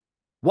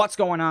What's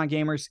going on,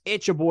 gamers?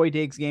 It's your boy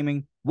Diggs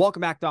Gaming.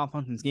 Welcome back to Off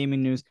Hunting's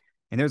Gaming News.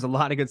 And there's a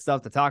lot of good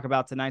stuff to talk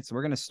about tonight. So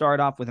we're going to start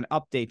off with an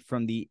update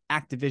from the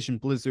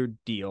Activision Blizzard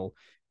deal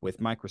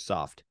with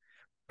Microsoft.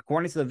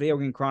 According to the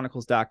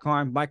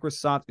VideoGameChronicles.com,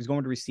 Microsoft is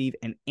going to receive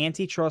an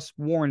antitrust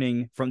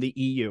warning from the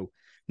EU.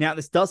 Now,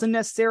 this doesn't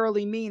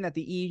necessarily mean that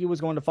the EU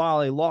is going to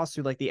file a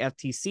lawsuit like the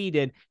FTC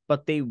did,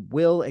 but they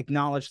will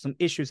acknowledge some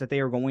issues that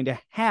they are going to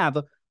have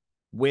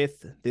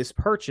with this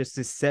purchase,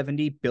 this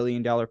 $70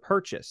 billion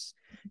purchase.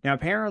 Now,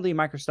 apparently,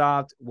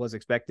 Microsoft was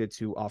expected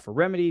to offer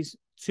remedies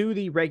to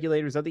the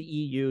regulators of the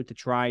EU to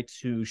try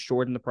to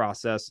shorten the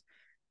process.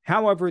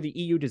 However, the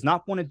EU does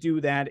not want to do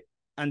that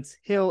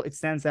until it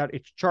sends out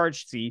its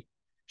charge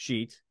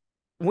sheet.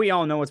 We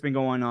all know what's been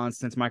going on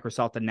since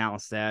Microsoft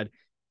announced that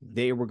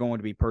they were going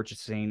to be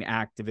purchasing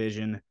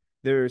Activision.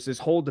 There's this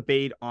whole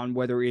debate on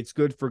whether it's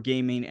good for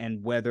gaming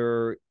and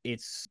whether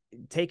it's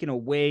taken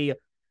away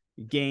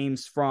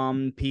games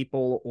from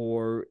people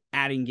or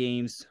adding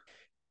games.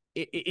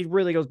 It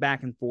really goes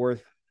back and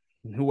forth,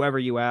 whoever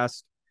you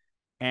ask.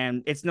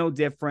 And it's no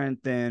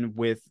different than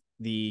with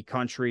the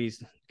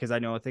countries, because I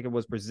think it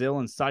was Brazil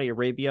and Saudi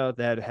Arabia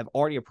that have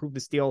already approved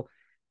this deal.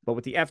 But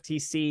with the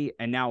FTC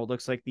and now it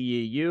looks like the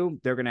EU,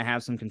 they're going to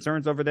have some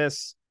concerns over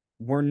this.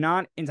 We're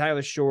not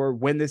entirely sure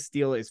when this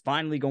deal is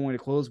finally going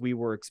to close. We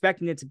were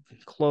expecting it to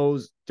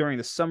close during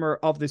the summer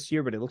of this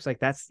year, but it looks like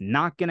that's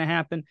not going to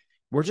happen.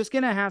 We're just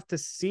going to have to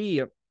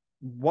see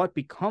what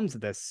becomes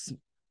of this.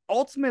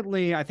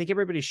 Ultimately, I think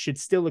everybody should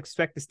still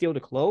expect this deal to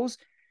close,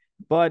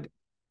 but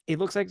it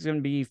looks like it's going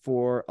to be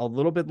for a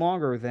little bit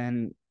longer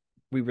than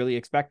we really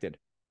expected.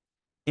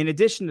 In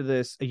addition to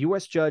this, a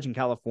U.S. judge in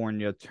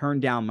California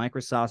turned down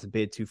Microsoft's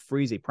bid to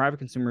freeze a private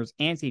consumer's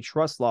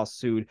antitrust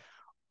lawsuit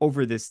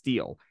over this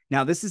deal.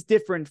 Now, this is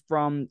different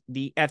from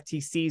the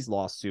FTC's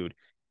lawsuit.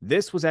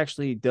 This was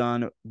actually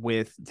done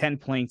with 10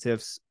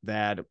 plaintiffs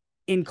that,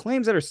 in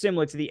claims that are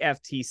similar to the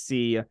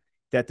FTC,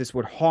 that this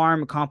would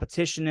harm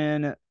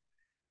competition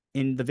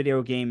in the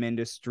video game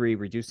industry,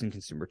 reducing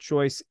consumer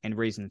choice and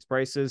raising its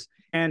prices.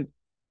 And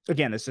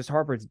again, this just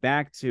harpers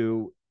back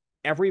to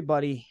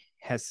everybody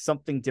has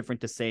something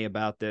different to say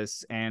about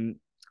this. And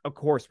of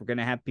course, we're going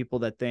to have people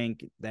that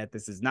think that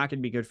this is not going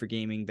to be good for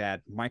gaming,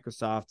 that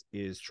Microsoft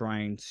is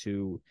trying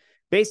to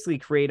basically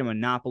create a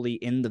monopoly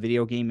in the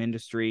video game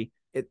industry.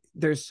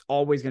 There's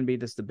always going to be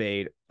this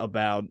debate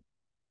about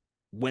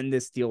when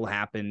this deal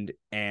happened,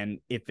 and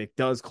if it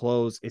does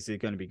close, is it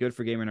going to be good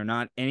for gaming or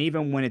not? And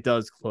even when it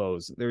does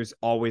close, there's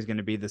always going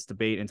to be this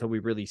debate until we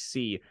really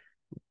see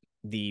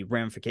the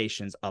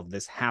ramifications of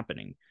this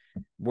happening.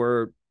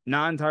 We're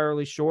not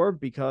entirely sure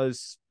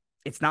because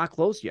it's not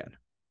closed yet,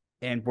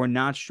 and we're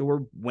not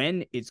sure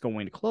when it's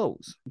going to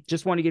close.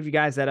 Just want to give you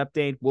guys that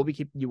update. We'll be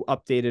keeping you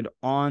updated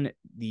on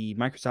the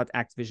Microsoft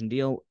Activision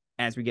deal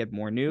as we get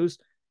more news.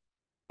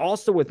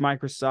 Also with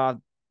Microsoft,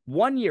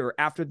 1 year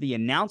after the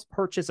announced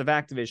purchase of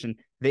Activision,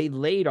 they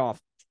laid off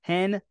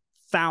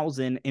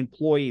 10,000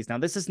 employees. Now,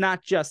 this is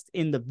not just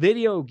in the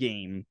video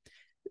game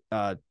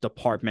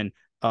department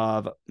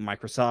of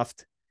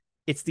Microsoft.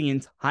 It's the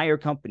entire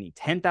company.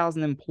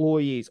 10,000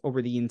 employees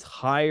over the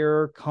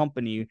entire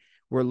company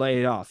were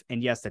laid off.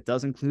 And yes, that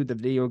does include the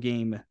video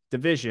game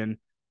division.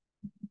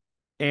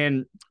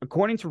 And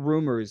according to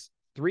rumors,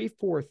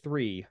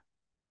 343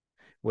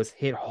 was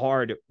hit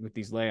hard with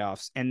these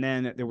layoffs. And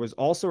then there was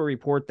also a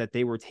report that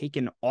they were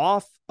taken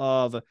off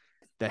of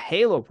the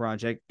Halo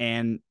project,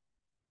 and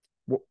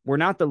we're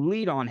not the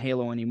lead on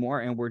Halo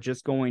anymore, and we're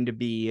just going to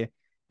be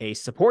a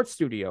support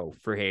studio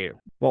for Halo.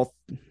 Well,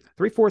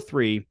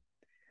 343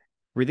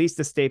 released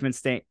a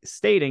statement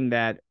stating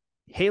that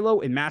Halo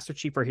and Master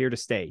Chief are here to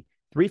stay.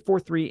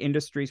 343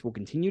 Industries will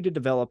continue to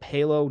develop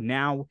Halo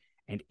now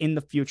and in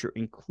the future,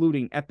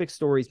 including Epic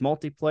Stories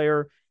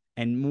multiplayer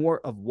and more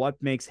of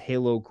what makes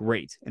Halo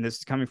great. And this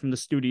is coming from the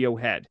studio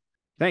head.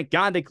 Thank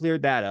God they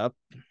cleared that up,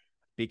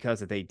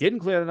 because if they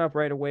didn't clear that up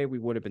right away, we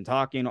would have been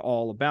talking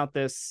all about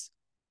this.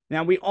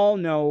 Now, we all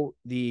know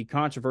the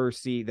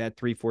controversy that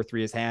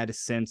 343 has had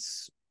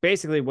since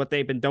basically what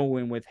they've been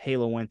doing with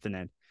Halo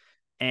Infinite.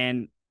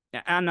 And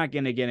I'm not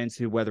going to get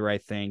into whether I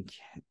think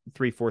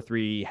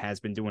 343 has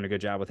been doing a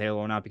good job with Halo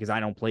or not, because I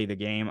don't play the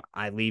game.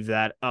 I leave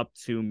that up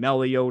to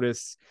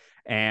Meliodas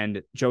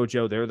and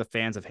JoJo. They're the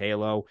fans of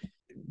Halo.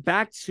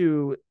 Back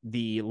to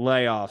the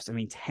layoffs. I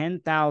mean,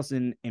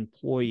 10,000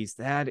 employees,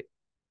 that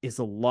is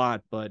a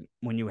lot. But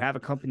when you have a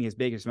company as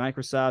big as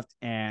Microsoft,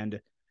 and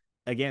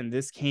again,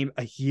 this came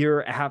a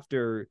year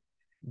after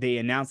they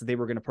announced that they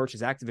were going to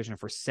purchase Activision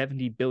for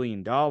 $70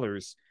 billion.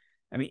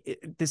 I mean,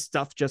 this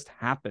stuff just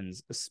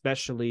happens,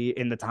 especially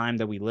in the time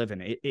that we live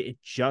in. It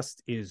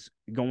just is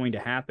going to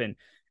happen.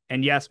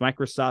 And yes,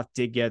 Microsoft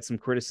did get some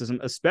criticism,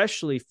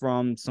 especially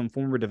from some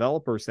former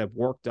developers that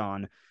worked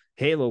on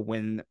Halo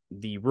when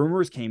the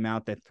rumors came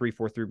out that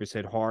 343 was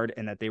hit hard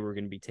and that they were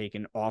going to be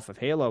taken off of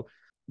Halo.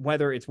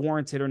 Whether it's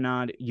warranted or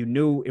not, you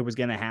knew it was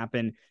going to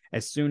happen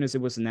as soon as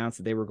it was announced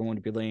that they were going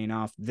to be laying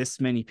off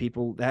this many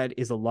people. That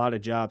is a lot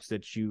of jobs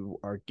that you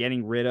are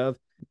getting rid of.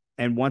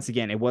 And once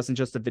again, it wasn't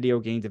just the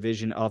video game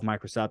division of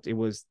Microsoft. It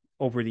was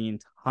over the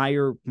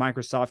entire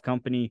Microsoft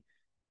company.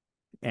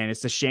 And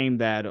it's a shame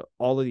that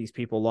all of these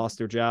people lost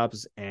their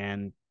jobs,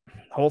 and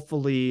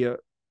hopefully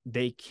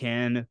they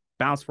can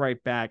bounce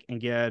right back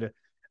and get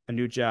a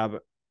new job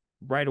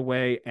right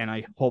away. And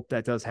I hope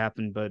that does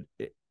happen. But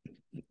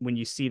when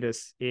you see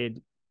this,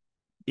 it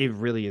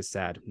really is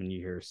sad when you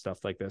hear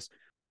stuff like this.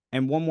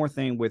 And one more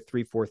thing with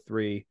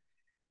 343,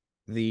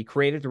 the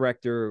creative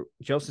director,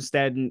 Joseph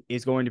Staten,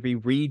 is going to be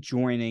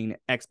rejoining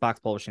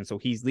Xbox Publishing. So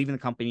he's leaving the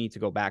company to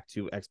go back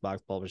to Xbox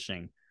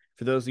Publishing.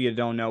 For those of you that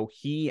don't know,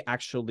 he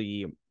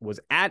actually was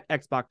at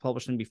Xbox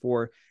Publishing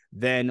before,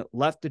 then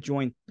left to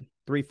join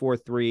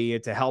 343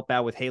 to help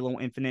out with Halo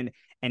Infinite,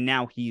 and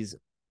now he's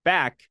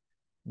back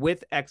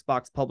with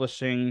Xbox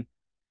Publishing.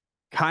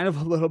 Kind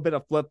of a little bit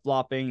of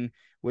flip-flopping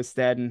with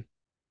Staten.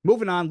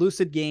 Moving on,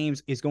 Lucid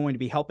Games is going to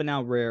be helping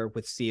out Rare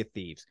with Sea of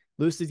Thieves.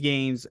 Lucid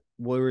Games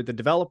were the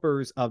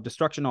developers of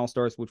Destruction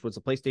All-Stars, which was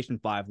a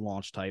PlayStation 5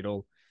 launch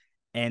title.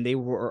 And they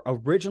were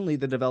originally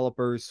the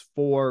developers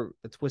for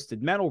the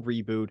Twisted Metal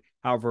reboot.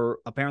 However,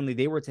 apparently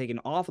they were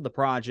taken off of the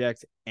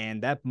project,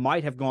 and that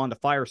might have gone to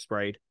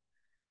Firesprite.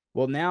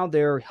 Well, now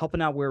they're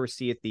helping out with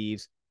Sea of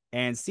Thieves.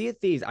 And Sea of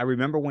Thieves, I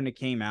remember when it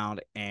came out,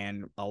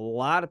 and a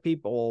lot of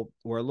people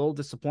were a little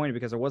disappointed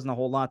because there wasn't a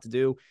whole lot to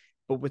do.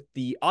 But with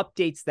the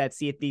updates that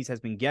Sea of Thieves has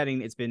been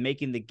getting, it's been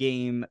making the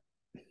game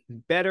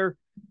better,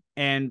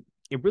 and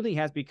it really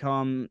has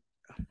become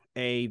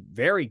a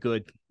very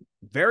good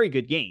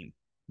game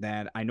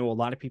that I know a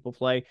lot of people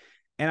play.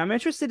 And I'm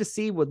interested to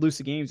see what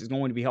Lucid Games is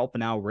going to be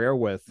helping out Rare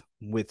with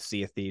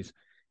Sea of Thieves.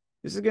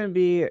 This is going to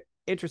be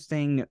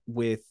interesting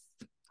with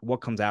what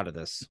comes out of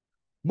this.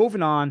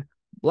 Moving on,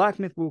 Black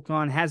Myth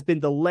Wukong has been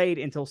delayed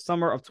until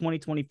summer of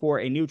 2024.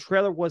 A new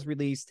trailer was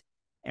released,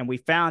 and we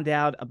found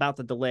out about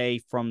the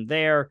delay from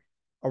there.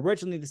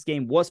 Originally, this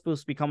game was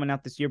supposed to be coming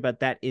out this year,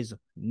 but that is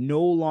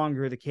no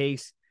longer the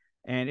case.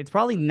 And it's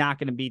probably not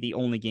going to be the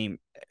only game.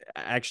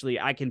 Actually,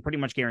 I can pretty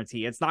much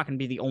guarantee it's not going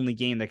to be the only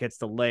game that gets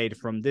delayed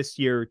from this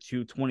year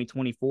to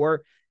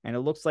 2024. And it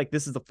looks like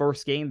this is the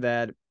first game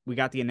that we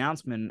got the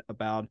announcement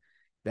about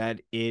that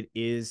it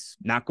is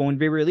not going to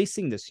be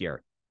releasing this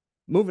year.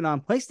 Moving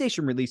on,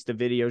 PlayStation released a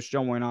video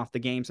showing off the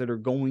games that are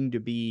going to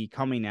be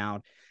coming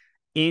out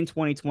in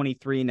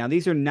 2023. Now,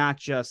 these are not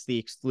just the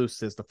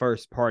exclusives, the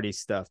first-party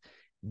stuff.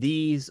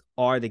 These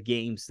are the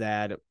games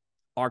that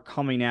are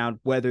coming out,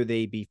 whether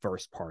they be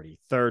first-party,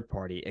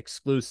 third-party,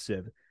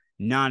 exclusive,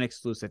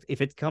 non-exclusive.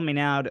 If it's coming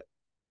out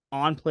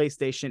on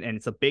PlayStation and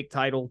it's a big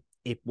title,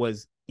 it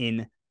was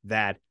in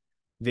that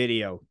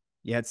video.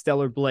 You had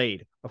Stellar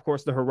Blade, of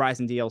course, the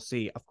Horizon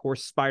DLC, of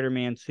course,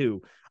 Spider-Man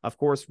 2, of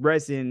course,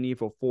 Resident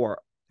Evil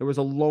 4. There was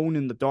Alone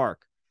in the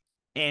Dark,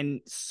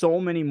 and so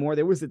many more.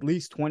 There was at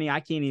least 20. I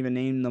can't even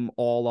name them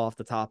all off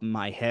the top of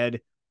my head.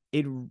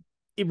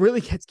 It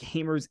really gets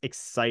gamers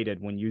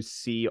excited when you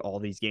see all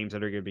these games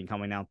that are going to be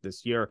coming out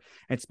this year.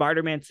 And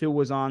Spider-Man 2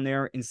 was on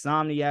there.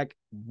 Insomniac,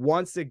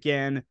 once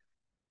again,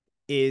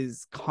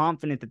 is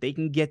confident that they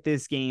can get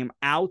this game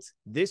out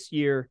this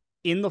year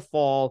in the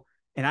fall.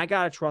 And I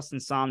got to trust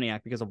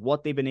Insomniac because of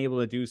what they've been able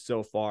to do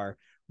so far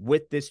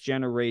with this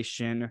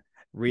generation,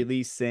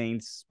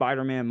 releasing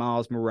Spider-Man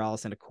Miles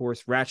Morales and, of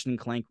course, Ratchet &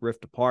 Clank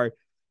Rift Apart.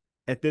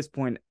 At this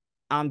point,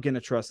 I'm going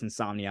to trust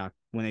Insomniac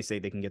when they say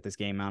they can get this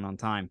game out on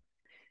time.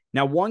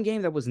 Now, one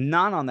game that was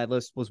not on that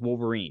list was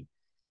Wolverine.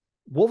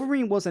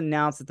 Wolverine was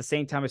announced at the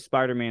same time as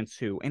Spider-Man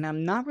 2, and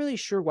I'm not really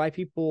sure why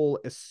people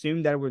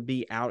assumed that it would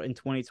be out in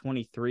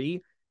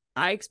 2023.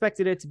 I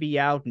expected it to be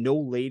out no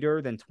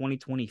earlier than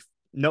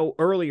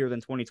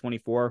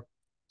 2024.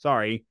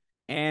 Sorry.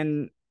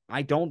 And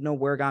I don't know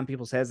where it got in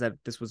people's heads that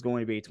this was going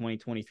to be a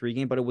 2023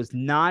 game, but it was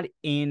not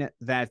in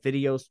that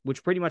video,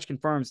 which pretty much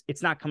confirms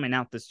it's not coming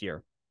out this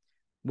year,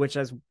 which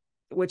I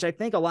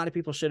think a lot of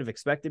people should have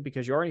expected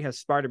because you already have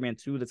Spider-Man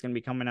 2 that's going to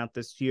be coming out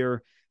this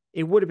year.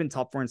 It would have been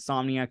tough for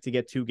Insomniac to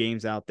get two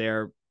games out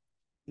there.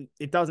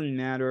 It doesn't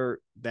matter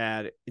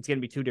that it's going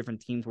to be two different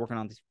teams working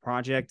on this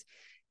project.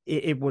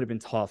 It would have been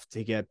tough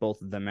to get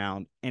both of them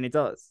out. And it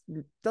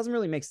doesn't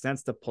really make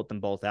sense to put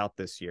them both out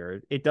this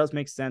year. It does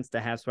make sense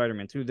to have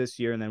Spider-Man 2 this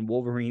year and then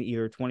Wolverine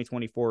either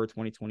 2024 or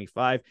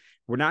 2025.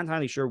 We're not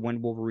entirely sure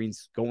when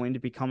Wolverine's going to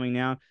be coming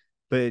out,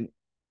 but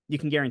you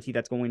can guarantee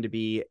that's going to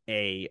be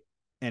an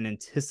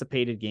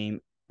anticipated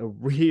game, a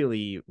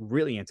really,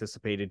 really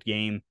anticipated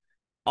game.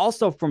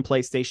 Also from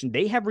PlayStation,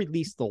 they have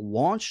released the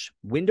launch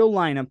window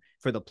lineup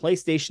for the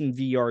PlayStation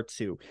VR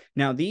 2.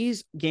 Now,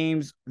 these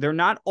games, they're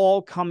not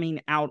all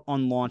coming out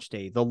on launch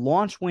day. The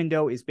launch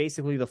window is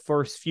basically the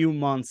first few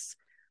months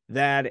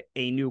that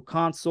a new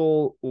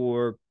console,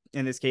 or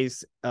in this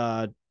case,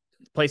 PlayStation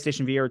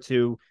VR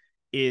 2,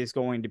 is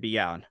going to be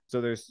out.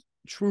 So there's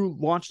true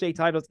launch day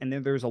titles, and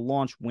then there's a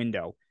launch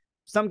window.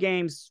 Some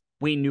games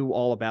we knew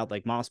all about,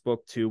 like Moss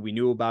Book 2. We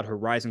knew about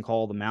Horizon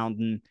Call of the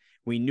Mountain.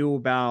 We knew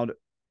about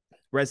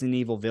Resident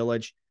Evil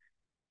Village.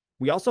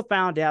 We also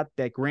found out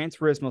that Gran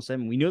Turismo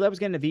 7, we knew that was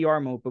getting a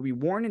VR mode, but we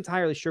weren't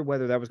entirely sure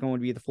whether that was going to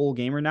be the full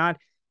game or not.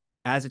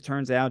 As it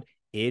turns out,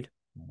 it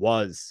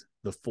was.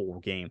 the full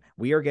game.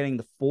 We are getting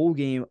the full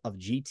game of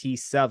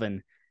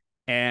GT7.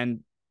 And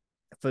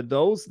for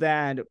those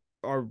that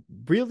are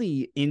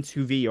really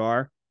into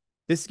VR,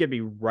 this is going to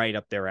be right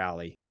up their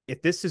alley.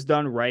 If this is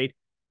done right,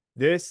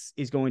 this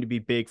is going to be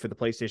big for the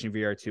PlayStation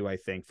VR 2, I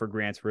think, for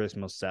Gran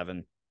Turismo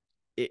 7.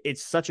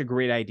 It's such a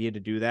great idea to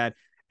do that.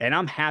 And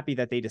I'm happy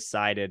that they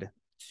decided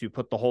to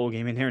put the whole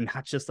game in there,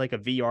 not just like a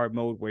VR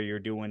mode where you're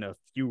doing a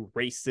few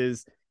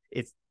races.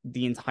 It's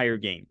the entire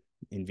game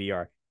in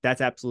VR. That's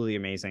absolutely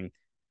amazing.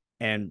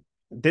 And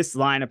this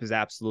lineup is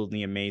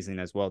absolutely amazing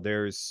as well.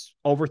 There's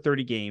over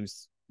 30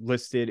 games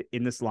listed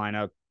in this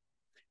lineup.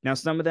 Now,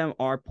 some of them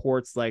are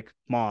ports like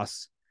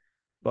Moss,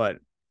 but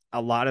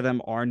a lot of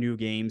them are new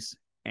games.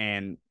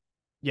 And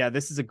yeah,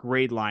 this is a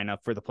great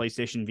lineup for the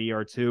PlayStation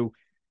VR 2.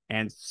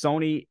 And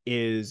Sony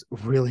is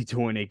really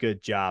doing a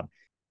good job.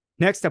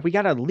 Next up, we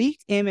got a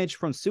leaked image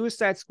from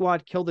Suicide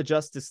Squad Kill the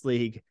Justice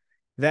League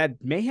that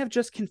may have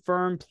just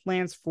confirmed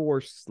plans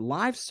for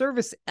live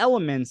service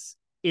elements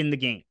in the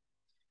game.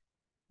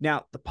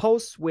 Now, the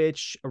post,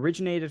 which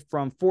originated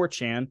from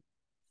 4chan,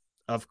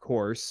 of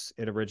course,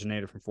 it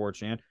originated from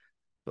 4chan,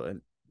 but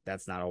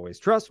that's not always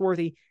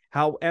trustworthy.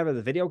 However,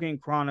 the Video Game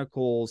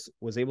Chronicles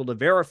was able to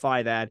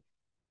verify that,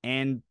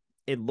 and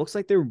it looks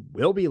like there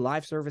will be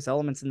live service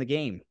elements in the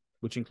game,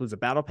 which includes a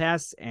battle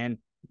pass and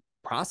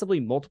possibly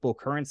multiple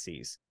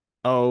currencies.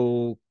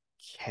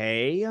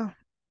 Okay.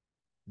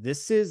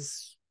 This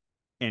is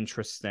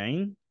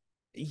interesting.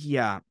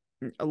 Yeah.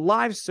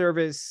 Live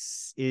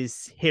service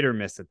is hit or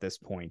miss at this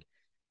point.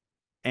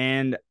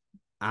 And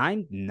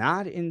I'm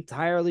not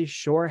entirely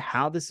sure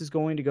how this is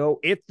going to go.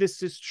 If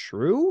this is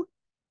true,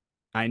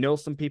 I know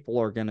some people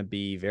are going to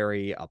be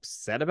very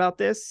upset about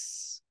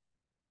this.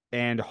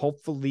 And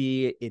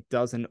hopefully it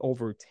doesn't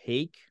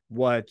overtake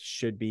what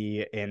should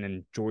be an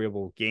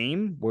enjoyable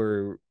game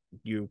where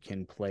you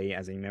can play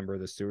as a member of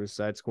the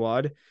Suicide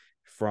Squad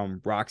from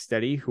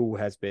Rocksteady, who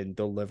has been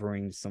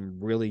delivering some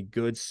really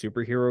good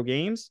superhero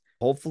games.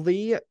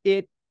 Hopefully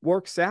it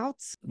works out,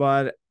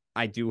 but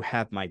I do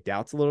have my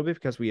doubts a little bit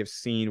because we have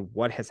seen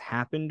what has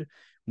happened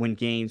when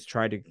games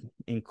try to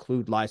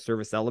include live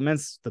service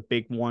elements. The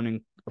big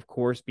one, of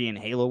course, being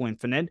Halo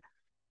Infinite.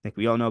 I think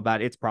we all know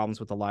about its problems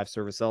with the live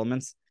service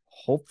elements.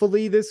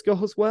 Hopefully this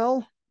goes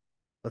well.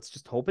 Let's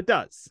just hope it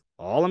does.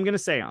 All I'm going to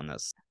say on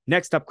this.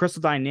 Next up,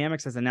 Crystal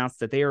Dynamics has announced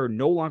that they are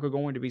no longer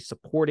going to be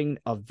supporting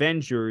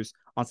Avengers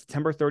on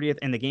September 30th,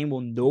 and the game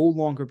will no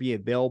longer be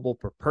available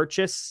for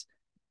purchase.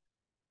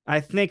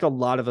 I think a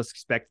lot of us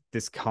expect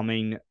this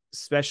coming,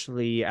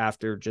 especially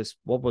after just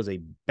what was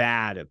a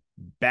bad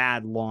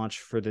launch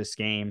for this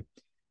game.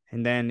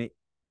 And then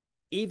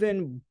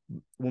even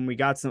when we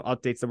got some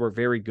updates that were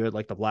very good,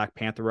 like the Black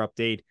Panther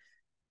update,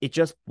 it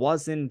just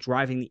wasn't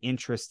driving the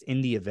interest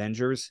in the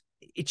Avengers.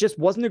 It just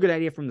wasn't a good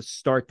idea from the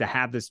start to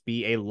have this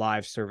be a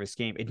live service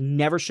game. It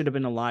never should have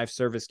been a live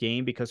service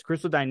game because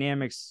Crystal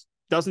Dynamics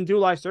doesn't do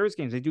live service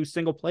games. They do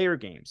single player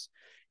games.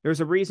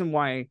 There's a reason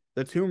why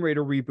the Tomb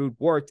Raider reboot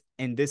worked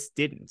and this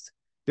didn't.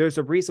 There's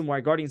a reason why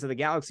Guardians of the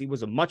Galaxy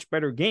was a much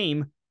better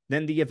game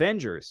than the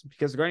Avengers,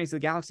 because Guardians of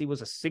the Galaxy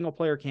was a single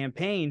player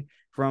campaign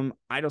from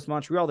Eidos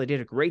Montreal. They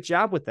did a great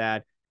job with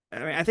that. I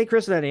mean, I think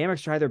Crystal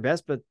Dynamics try their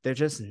best, but they're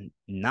just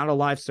not a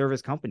live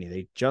service company.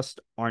 They just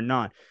are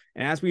not.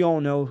 And as we all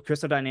know,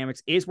 Crystal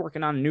Dynamics is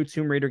working on a new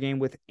Tomb Raider game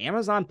with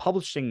Amazon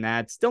publishing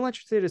that. Still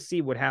interested to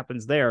see what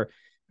happens there.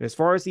 But as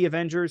far as the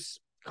Avengers,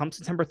 come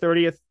September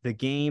 30th, the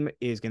game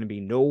is going to be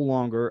no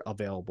longer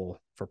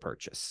available for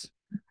purchase.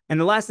 And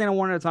the last thing I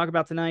wanted to talk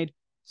about tonight,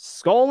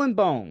 Skull and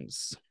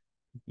Bones.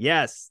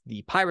 Yes,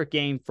 the pirate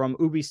game from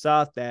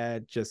Ubisoft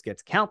that just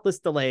gets countless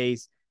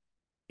delays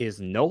is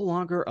no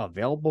longer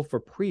available for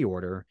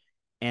pre-order,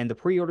 and the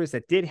pre-orders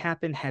that did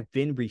happen have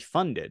been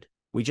refunded.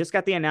 We just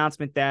got the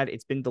announcement that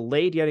it's been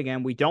delayed yet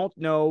again. We don't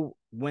know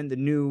when the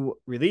new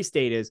release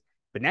date is,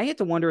 but now you have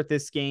to wonder if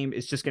this game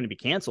is just going to be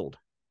canceled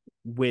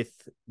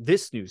with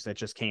this news that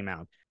just came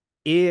out.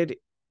 It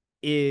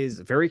is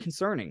very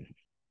concerning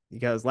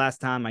because last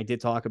time I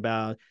did talk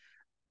about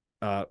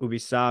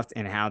Ubisoft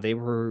and how they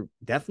were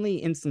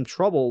definitely in some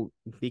trouble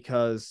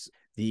because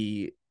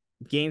the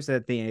games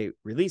that they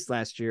released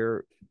last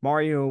year,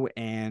 Mario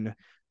and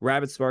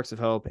Rabbids Sparks of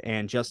Hope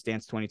and Just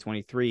Dance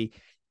 2023,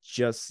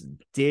 just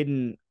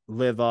didn't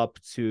live up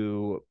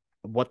to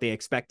what they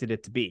expected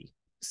it to be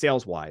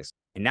sales-wise.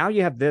 And now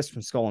you have this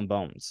from Skull and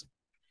Bones.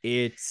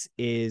 It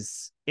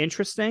is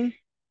interesting,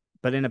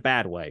 but in a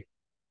bad way.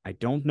 I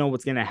don't know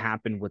what's going to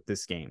happen with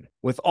this game.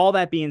 With all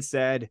that being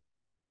said,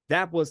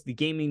 that was the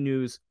gaming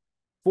news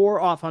for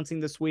Off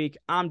Hunting this week.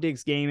 I'm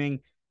Diggs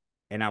Gaming,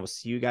 and I will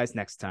see you guys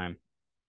next time.